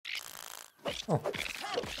Oh.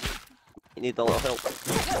 You need a little help.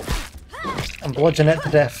 I'm bludgeoning it to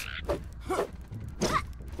death.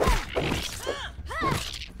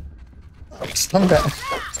 Stunned it.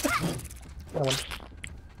 Come on.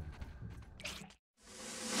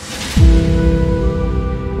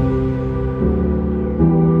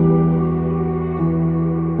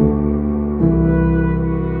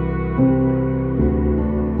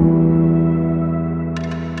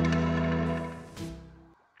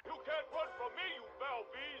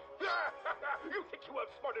 You think you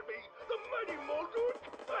outsmarted me? The mighty Muldoon?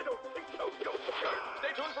 I don't think so, Yoked Girth.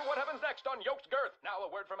 Stay tuned for what happens next on Yoked Girth. Now a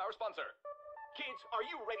word from our sponsor. Kids, are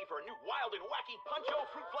you ready for a new wild and wacky Puncho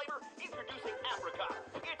fruit flavor? Introducing Apricot.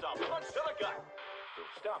 It's a punch to the gut. So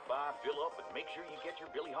stop by, fill up, and make sure you get your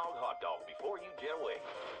Billy Hog hot dog before you jet away.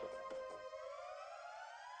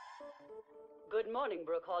 Good morning,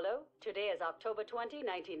 Brook Hollow. Today is October 20,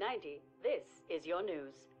 1990. This is your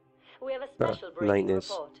news. We have a special breaking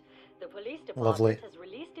report. The police department has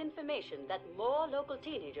released information that more local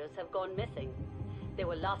teenagers have gone missing. They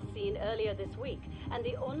were last seen earlier this week, and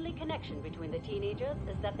the only connection between the teenagers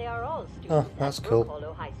is that they are all students at Brook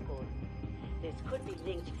Hollow High School. This could be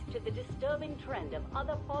linked to the disturbing trend of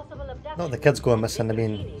other possible abductions. Not the kids going missing, I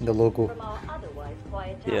mean the logo. From our otherwise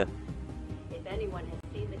quiet town. Yeah. If anyone has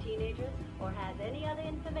seen the teenagers or has any other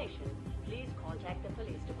information, please contact the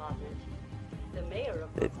police department. The mayor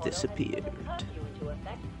of It disappeared. effect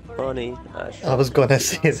Funny. I was gonna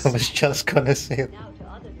say it, I was just gonna say it.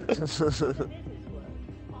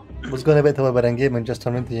 I was gonna wait till we were in game and just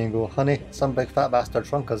turn into you and go, honey, some big fat bastard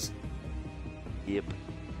shrunk us. Yep.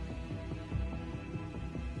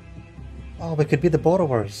 Oh, we could be the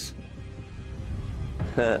borrowers.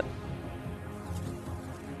 Oh,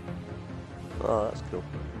 that's cool.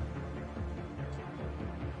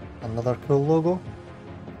 Another cool logo.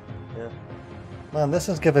 Yeah. Man, this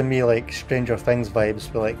is giving me like Stranger Things vibes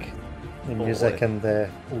with like the music and the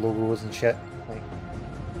logos and shit. Like,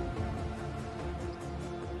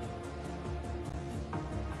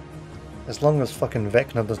 as long as fucking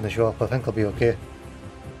Vecna doesn't show up, I think I'll be okay.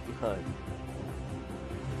 Hi.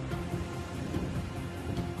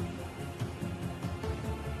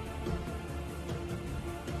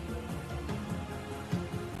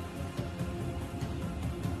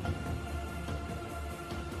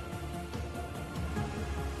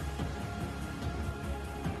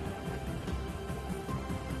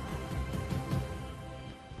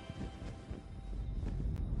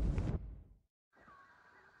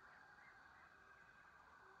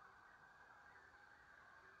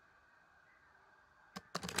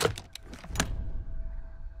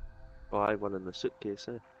 Buy one in the suitcase,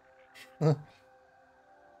 eh? Huh.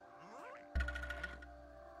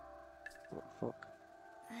 What the fuck?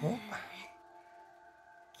 What?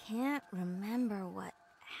 Can't remember what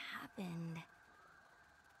happened.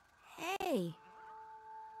 Hey!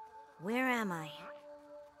 Where am I?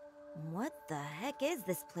 What the heck is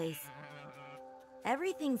this place?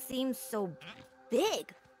 Everything seems so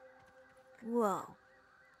big. Whoa.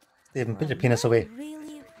 Steven, put your penis away.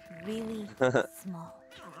 Really, really small.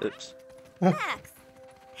 Oops. Max!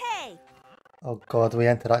 Hey! Oh god, we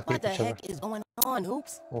interact with What the each other. heck is going on,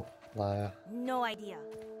 Hoops? Oh, liar. No idea.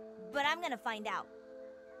 But I'm gonna find out.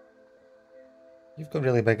 You've got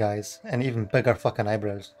really big eyes, and even bigger fucking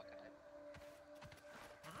eyebrows.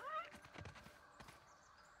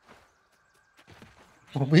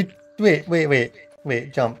 Wait,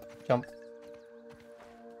 jump.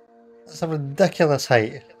 That's a ridiculous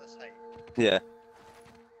height. Yeah.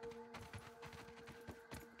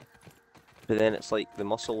 But then it's like the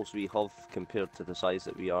muscles we have compared to the size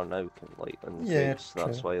that we are now, like in the face.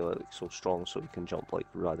 That's why we're like so strong, so we can jump like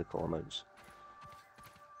radical amounts.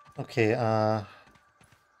 Okay, I'm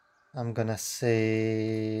gonna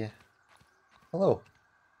say hello.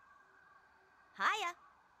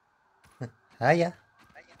 Hiya. Hiya.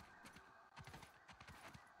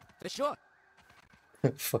 For sure.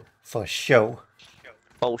 for show.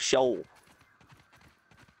 Oh, show.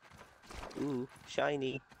 Ooh,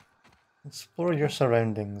 shiny. Explore your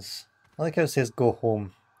surroundings. I like how it says go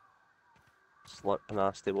home. Slurp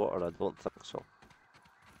nasty water, I don't think so.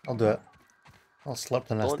 I'll do it. I'll slurp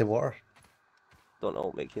the nasty water. Don't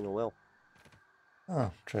know, make you know well.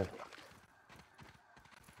 Oh, true.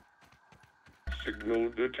 Signal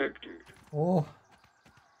detected. Oh,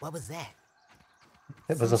 What was that?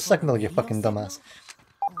 it was a signal, you fucking dumbass.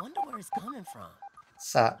 I wonder where it's coming from.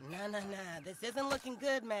 Sat. Nah. This isn't looking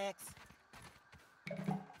good, Max.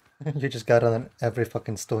 You just got on every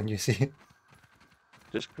fucking stone you see.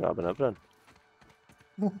 Just grabbing everyone.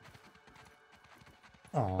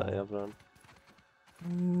 Oh, Everyone.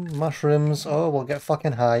 mushrooms. Oh, we'll get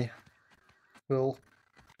fucking high. Cool.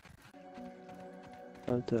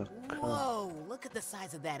 Whoa, look at the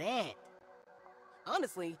size of that ant.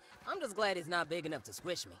 Honestly, I'm just glad it's not big enough to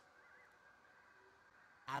squish me.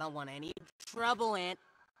 I don't want any trouble, Ant.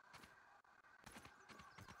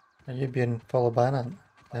 Are you being followed by an ant?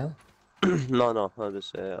 Yeah. No, I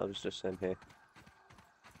was just saying hey.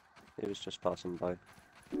 He was just passing by.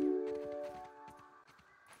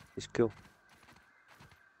 He's cool.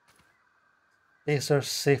 Acer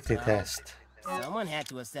safety test. Someone had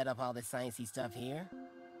to have set up all this sciencey stuff here.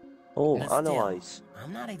 Oh, But still, analyze.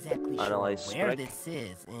 I'm not exactly Analyze sure where sprig. this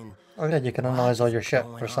is and Oh yeah, you can analyze all your shit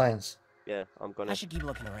for science. Yeah, I'm gonna. I should keep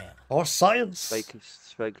looking around. Or science!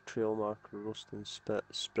 Sprig, trail marker, roasting spit,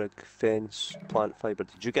 sprig, fence, plant fiber.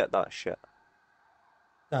 Did you get that shit?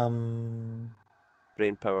 Brain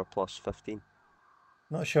power plus 15.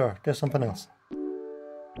 Not sure. Do something else.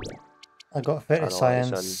 I got 30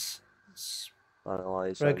 science.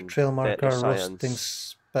 Analyze Sprig, trail marker, roasting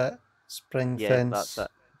spit, spring yeah, fence. That's it.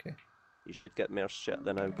 Okay. You should get more shit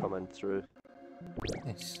than now coming through.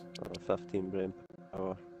 Nice. 15 brain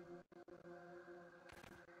power.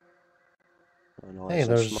 Hey,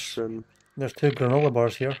 there's 2 granola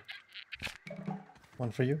bars here. One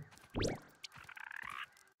for you.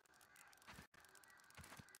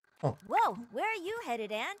 Oh. Whoa, where are you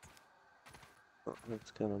headed, Ant? Oh, that's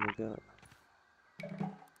kind of get it.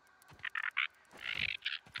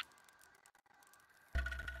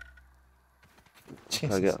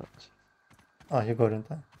 Jesus. I get it. Oh, you got into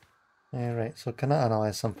that. Yeah, right. So can I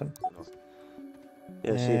analyze something?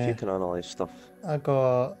 Yeah, see if you can analyze stuff. I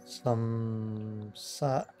got some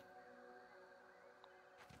sap.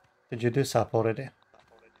 Did you do sap already?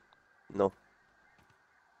 No.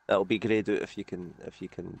 It'll be greyed out if you can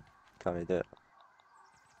carry it.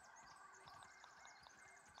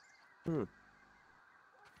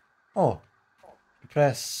 Oh. You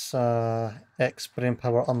press X brain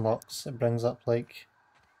power unlocks. It brings up like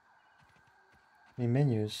the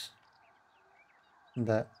menus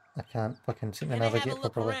that I can't fucking seem to navigate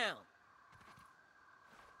properly.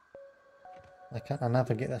 I can't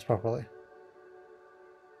navigate this properly.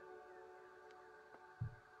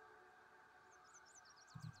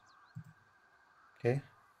 Okay.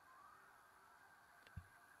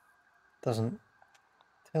 Doesn't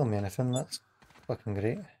tell me anything, that's fucking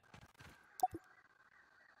great.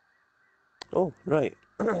 Oh, right.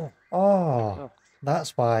 Oh,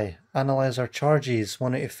 that's why. Analyzer charges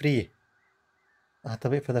 1 out of 3. I had to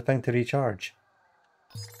wait for the thing to recharge.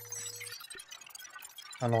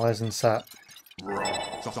 Analyzing sap.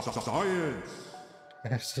 Science!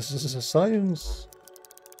 Yes, this is a science.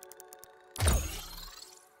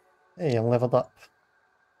 Hey, I'm leveled up.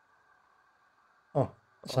 Oh,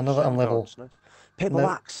 it's another unlevel. Nice. Pebble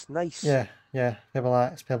axe, nice. Yeah, pebble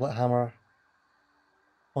axe, pebble hammer,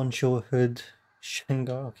 poncho, hood,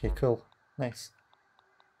 shinga. Okay, cool, nice.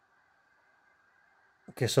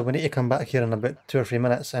 Okay, so we need to come back here in about 2 or 3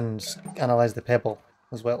 minutes and analyze the pebble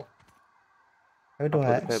as well. How do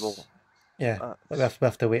I access? Yeah, but we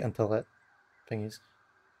have to wait until that thing is.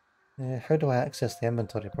 How do I access the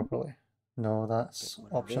inventory properly? No, that's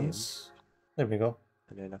options. There we go.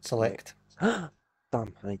 Select. Damn,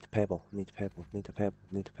 I need a pebble, need a pebble, need a pebble,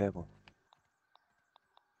 need a pebble.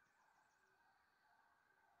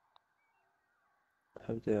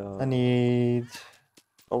 How do I need...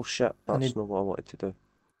 Oh shit, that's not what I wanted to do.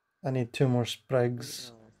 I need 2 more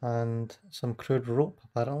sprigs and some crude rope,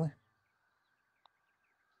 apparently.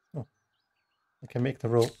 Oh, I can make the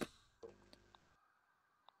rope.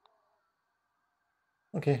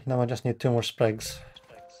 Okay, now I just need 2 more sprigs.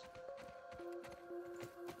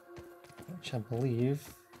 Which I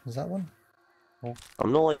believe... is that one? Oh.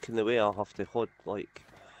 I'm not liking the way I have to hold, like...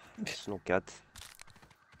 It's no good.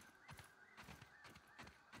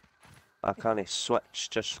 I can't switch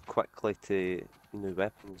just quickly to new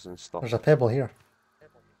weapons and stuff. There's a pebble here.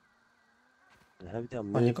 And how do I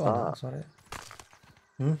move Oh, you got that? That's alright.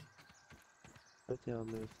 How do I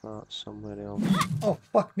move that somewhere else? Oh,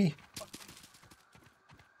 fuck me!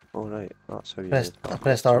 Oh right, that's how you I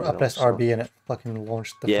pressed RB and it fucking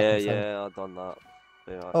launched the fucking thing. Yeah, I've done that.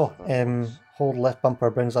 Yeah, oh, hold left bumper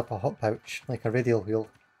brings up a hot pouch, like a radial wheel.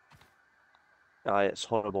 Aye, it's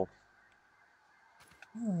horrible.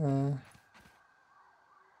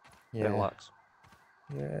 Yeah. Relax.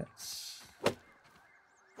 Yes.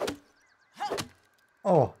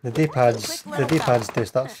 Oh, the D-pads do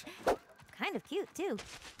stuff. Kind of cute too.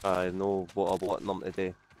 I know what I want them to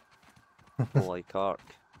do. Like arc.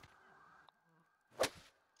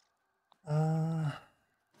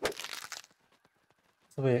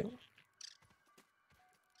 So wait.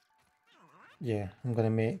 Yeah, I'm gonna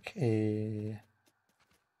make a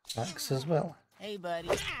Axe as well. Hey, buddy.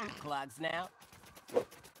 Clogs now.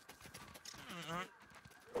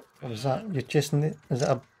 What was that? You're chasing it? Is it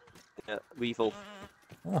a... Yeah, weevil.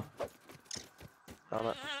 Oh. Damn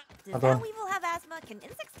it. Does that weevil have asthma? Can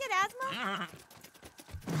insects get asthma?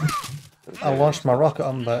 I launched my rocket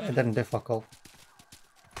on, but it didn't do fuck all.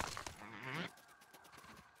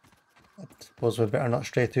 I suppose we better not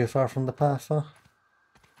stray too far from the path, huh?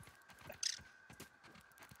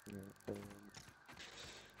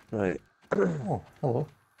 Right. Oh, hello.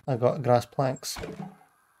 I got grass planks.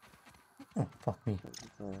 Oh, fuck me.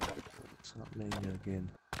 What's that menu again?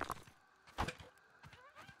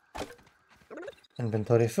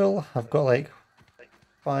 Inventory full. I've got like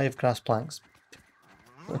 5 grass planks.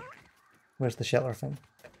 Where's the shelter thing?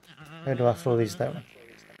 How do I throw these down?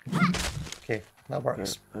 Okay, that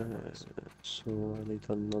works. So I need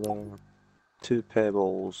another 2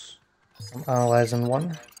 pebbles. I'm analysing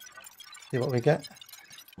one. See what we get.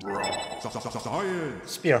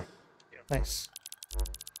 Spear. Nice.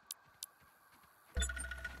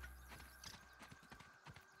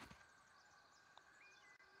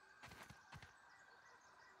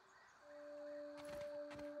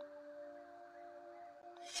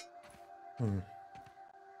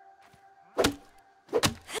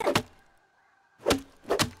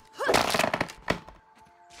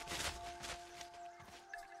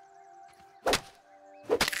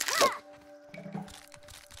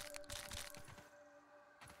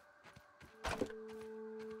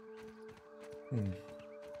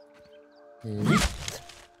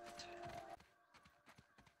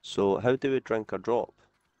 So how do we drink a drop?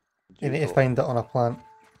 You need to find it on a plant,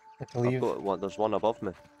 I believe. I've got one, there's one above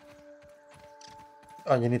me.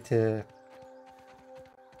 Oh, you need to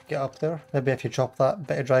get up there. Maybe if you chop that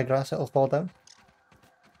bit of dry grass, it'll fall down.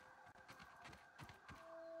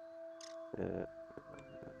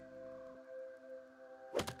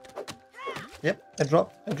 Yep, it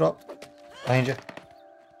dropped. It dropped. Behind you.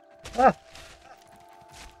 Ah!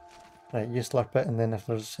 Right, you slurp it, and then if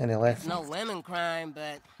there's any left. No lemon crime,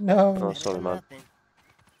 but... No! Oh, sorry, man. Nothing.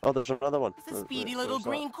 Oh, there's another one. It's a speedy little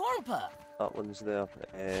green corn pup. That one's there.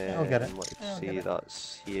 I'll get it. Let's I'll see, get it.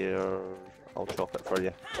 that's here. I'll chop it for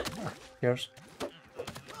you. Here's.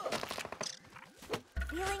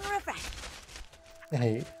 Feeling refreshed.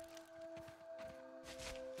 Hey.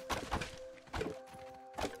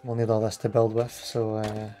 We'll need all this to build with, so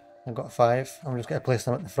I've got 5. I'm just going to place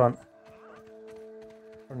them at the front.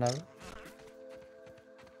 For now.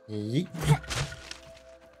 Yeet.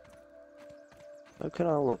 How can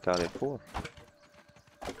I look at it for?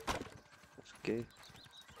 That's gay.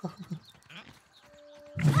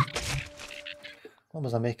 What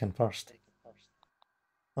was I making first?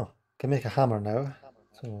 Oh, can make a hammer now.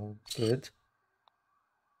 So good.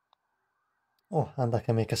 Oh, and I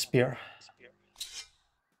can make a spear.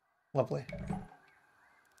 Lovely.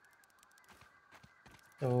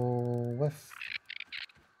 So with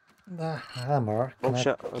the hammer, Oh can I...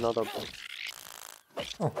 shit, another one.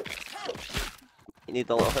 Oh, You need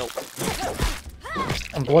a little help.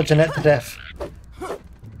 I'm bludgeoning it to death.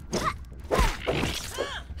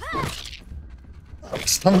 I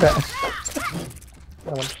stunned it.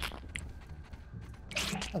 That one.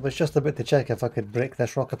 I was just about to check if I could break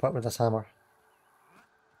this rock apart with this hammer.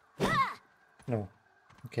 No.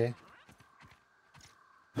 Okay.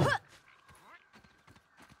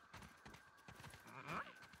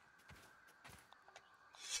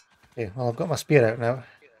 Okay, well I've got my spear out now.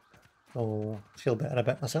 So I feel better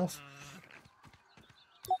about myself.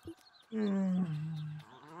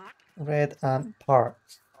 Red ant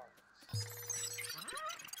parts.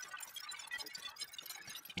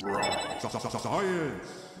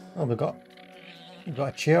 Oh, we got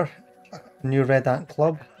a chair, a new red ant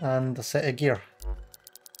club, and a set of gear.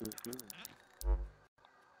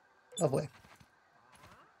 Lovely.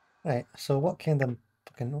 Right, so what kind of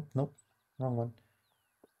fucking nope, wrong one.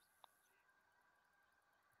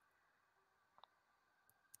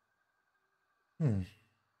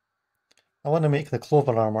 I want to make the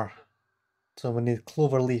clover armor. So we need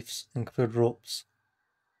clover leaves and crude ropes.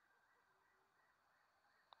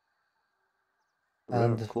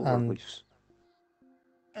 And clover leaves.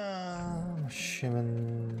 I'm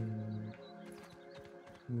assuming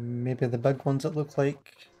maybe the big ones that look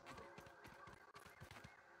like,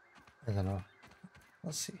 I don't know.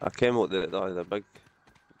 Let's see. I came with the big.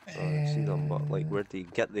 I see them, but like, where do you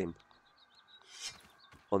get them?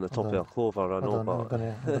 On the top of a clover, I know, on, but I'm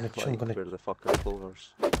gonna where the fuck are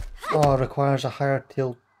clovers? Oh, requires a higher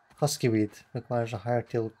tail husky weed. Requires a higher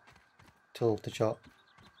tail tool to chop.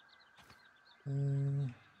 I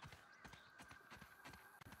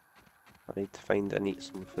need to find and eat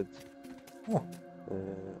some food. Oh.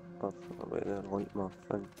 I've got there like my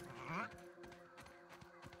thing.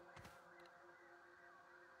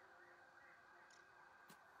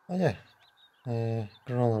 Oh yeah,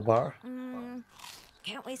 granola bar.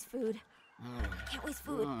 Can't waste food. Can't waste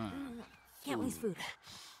food. Can't waste food.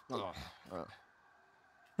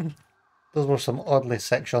 Those were some oddly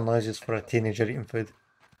sexual noises for a teenager eating food.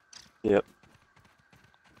 Yep.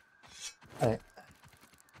 Right.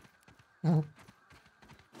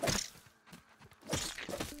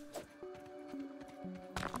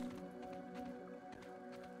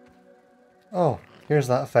 Oh, here's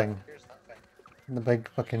that thing. The big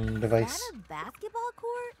fucking device. Is that a basketball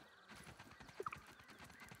court?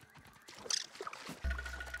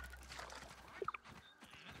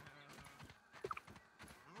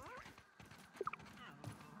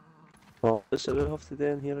 Well, what's it we have to do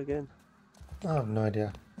in here again? I have no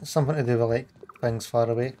idea. It's something to do with like things far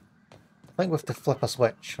away. I think we have to flip a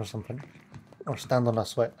switch or something. Or stand on a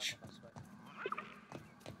switch.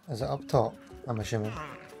 Is it up top? I'm assuming.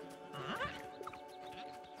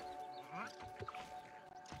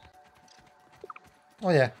 Oh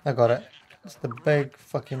yeah, I got it. It's the big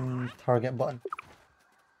fucking target button.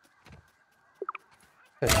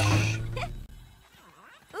 Fish.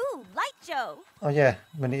 Ooh, light show. Oh yeah,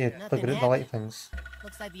 we need to figure out the light things.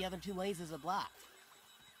 Looks like the other two lasers are blocked.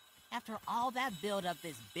 After all that build-up,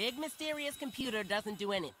 this big mysterious computer doesn't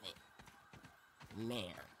do anything.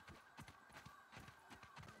 Man.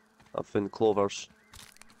 I've found clovers.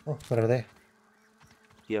 Oh, where are they?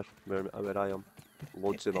 Here, where I am.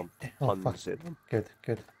 Loads of them. Oh, Tons of them. Good,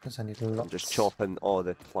 good. Because I need lots. I'm just chopping all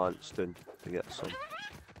the plants down to get some.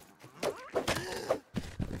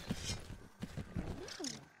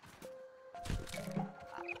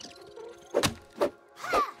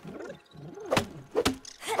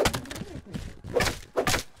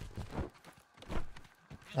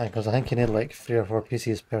 Aye, because I think you need like 3 or 4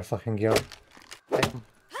 pieces per fucking gear.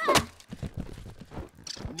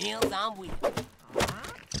 Meals on wheels.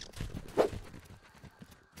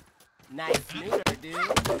 Nice neuter, dude.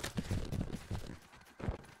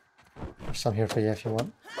 There's some here for you if you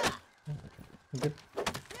want. Good.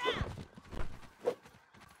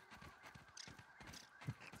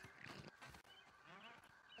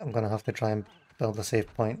 I'm gonna have to try and build a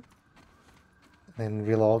save point. And then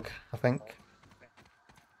relog, I think.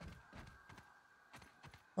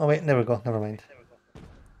 Oh wait, there we go, never mind.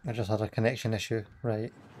 I just had a connection issue,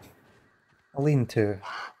 right. A lean-to.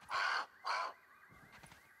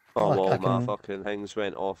 Oh Look, well, I my can... fucking things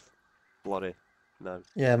went off blurry now.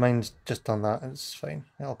 Yeah, mine's just done that, it's fine.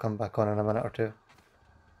 It'll come back on in a minute or two.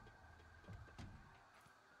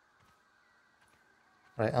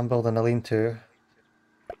 Right, I'm building a lean-to.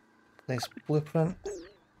 Place blueprint.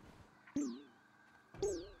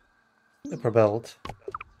 Super build.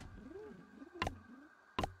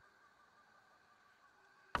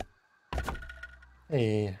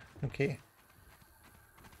 Hey, okay.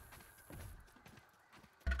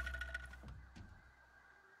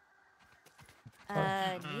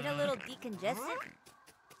 Need a little decongestant?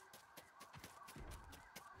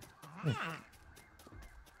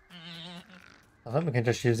 I think we can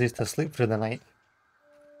just use these to sleep through the night.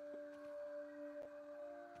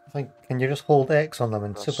 I think, can you just hold X on them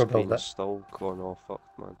and super build it? Still going off, fuck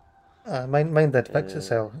man. Mine did fix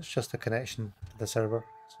itself, it's just a connection to the server,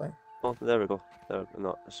 it's fine. Oh, there we go. There,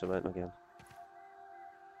 not cement again.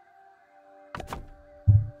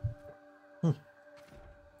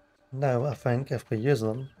 Now I think if we use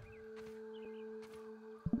them,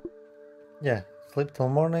 yeah, sleep till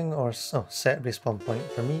morning or set respawn point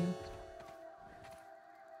for me.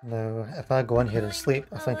 Now if I go in here and sleep,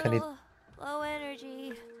 I think I need... Low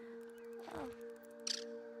energy. Oh.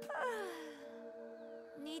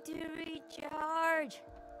 Need to recharge.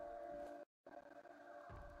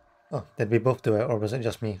 Oh, did we both do it or was it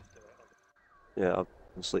just me? Yeah, I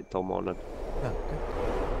can sleep till morning. Oh, good.